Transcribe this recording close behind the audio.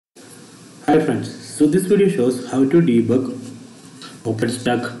Hi friends, so this video shows how to debug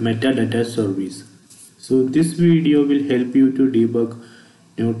OpenStack Metadata Service. So this video will help you to debug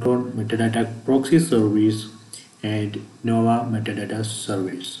Neutron Metadata Proxy Service and Nova Metadata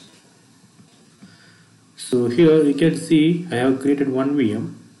Service. So here you can see I have created one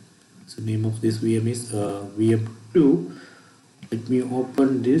VM. So name of this VM is VM2. Let me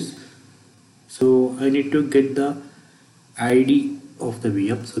open this. So I need to get the ID of the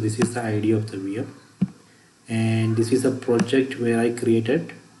VM. So this is the ID of the VM, and this is a project where I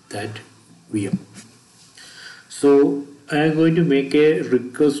created that VM. So I am going to make a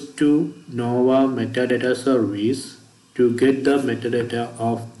request to Nova Metadata Service to get the metadata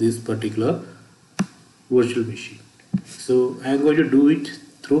of this particular virtual machine. So I am going to do it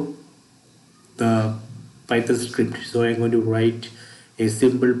through the Python script. So I am going to write a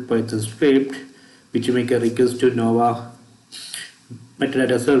simple Python script which will make a request to Nova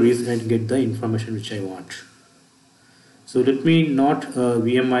Metadata Service and get the information which I want. So let me note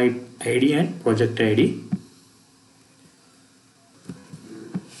VM ID and project ID.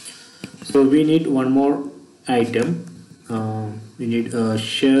 So we need one more item. We need a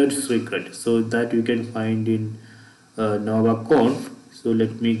shared secret, so that you can find in Nova Conf. So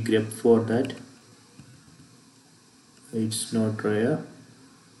let me grep for that. It's not rare.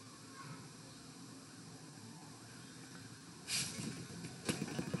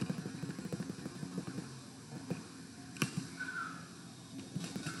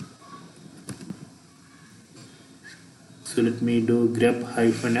 So let me do grep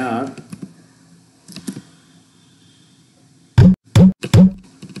 -r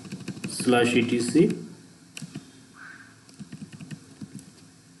 /etc.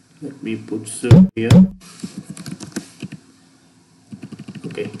 Let me put so here.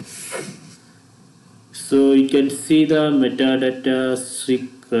 Okay. So you can see the metadata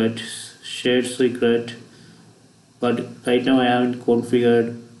secret, shared secret, but right now I haven't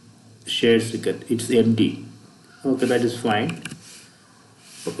configured shared secret. It's empty. Okay, that is fine.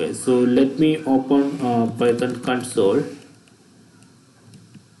 Okay, so let me open Python console.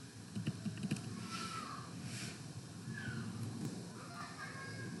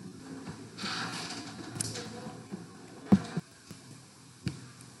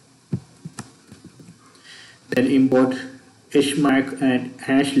 Then import hmark and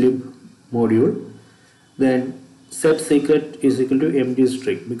hashlib module. Then set secret is equal to empty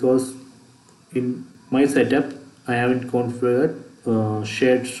string, because in my setup I haven't configured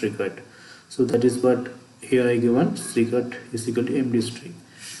shared secret. So that is what here I given secret is equal to empty string.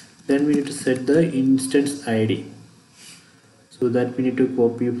 Then we need to set the instance ID. So that we need to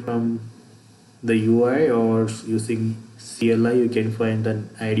copy from the UI, or using CLI you can find the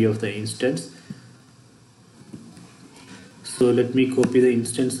ID of the instance. So let me copy the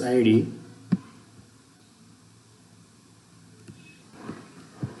instance ID.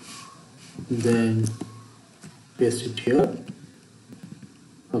 Then paste it here.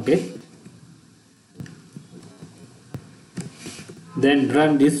 Okay. Then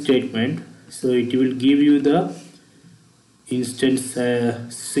run this statement. So it will give you the instance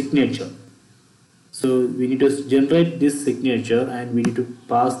signature. So we need to generate this signature, and we need to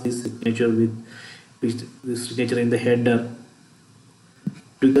pass this signature with this signature in the header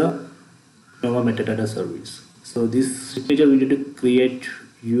to the Nova Metadata Service. So this signature we need to create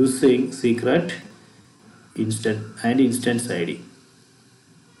using secret, instant and instance ID.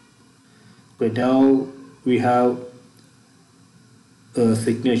 Okay, now we have a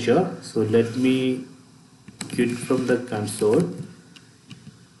signature. So let me quit from the console.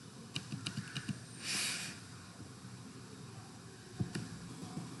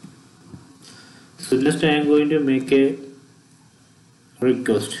 So next I am going to make a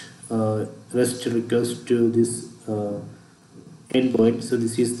request, REST request to this endpoint. So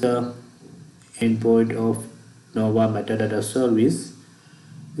this is the endpoint of Nova Metadata Service.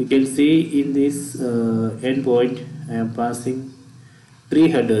 You can see in this endpoint I am passing three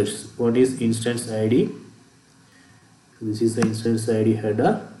headers. One is instance ID. So this is the instance ID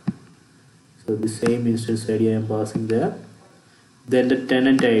header. So the same instance ID I am passing there. Then the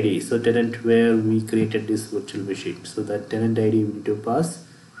tenant ID, so tenant where we created this virtual machine, so that tenant ID we need to pass.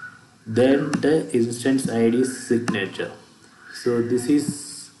 Then the instance ID signature. So this is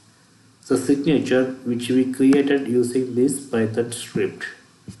the signature which we created using this Python script.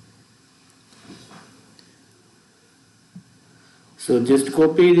 So just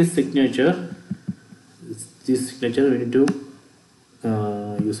copy this signature. This signature we need to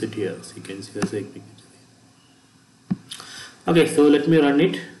use it here. So you can see the signature. Okay, so let me run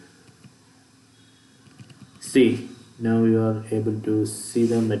it. See, Now you are able to see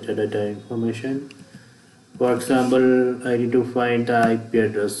the metadata information. For example, I need to find the IP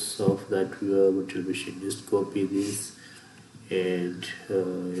address of that virtual machine. Just copy this and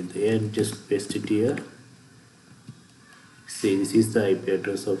at the end just paste it here. See, this is the IP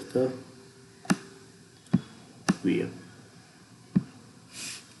address of the VM.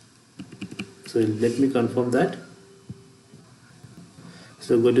 So let me confirm that.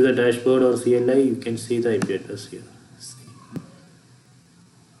 So go to the dashboard or CLI, you can see the IP address here. See.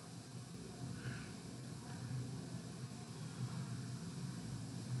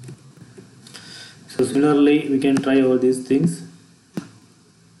 So similarly, we can try all these things.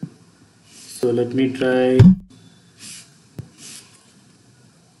 So let me try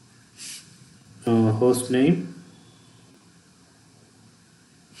host name.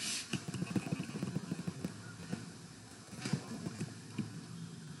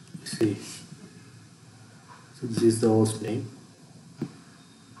 See, so this is the host name.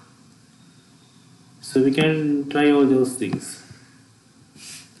 So we can try all those things.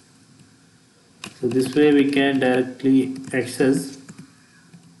 So this way we can directly access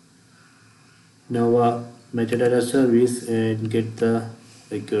Nova metadata service and get the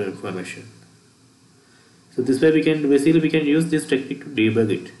required information. So this way we can use this technique to debug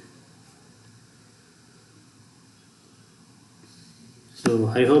it. So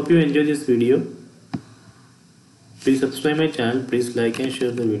I hope you enjoy this video. Please subscribe my channel, please like and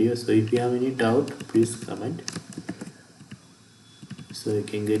share the video. So if you have any doubt, please comment. So you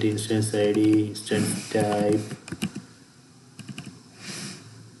can get instance ID, instance type,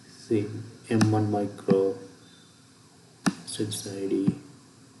 see M1 micro, instance ID.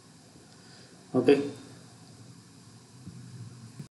 Okay.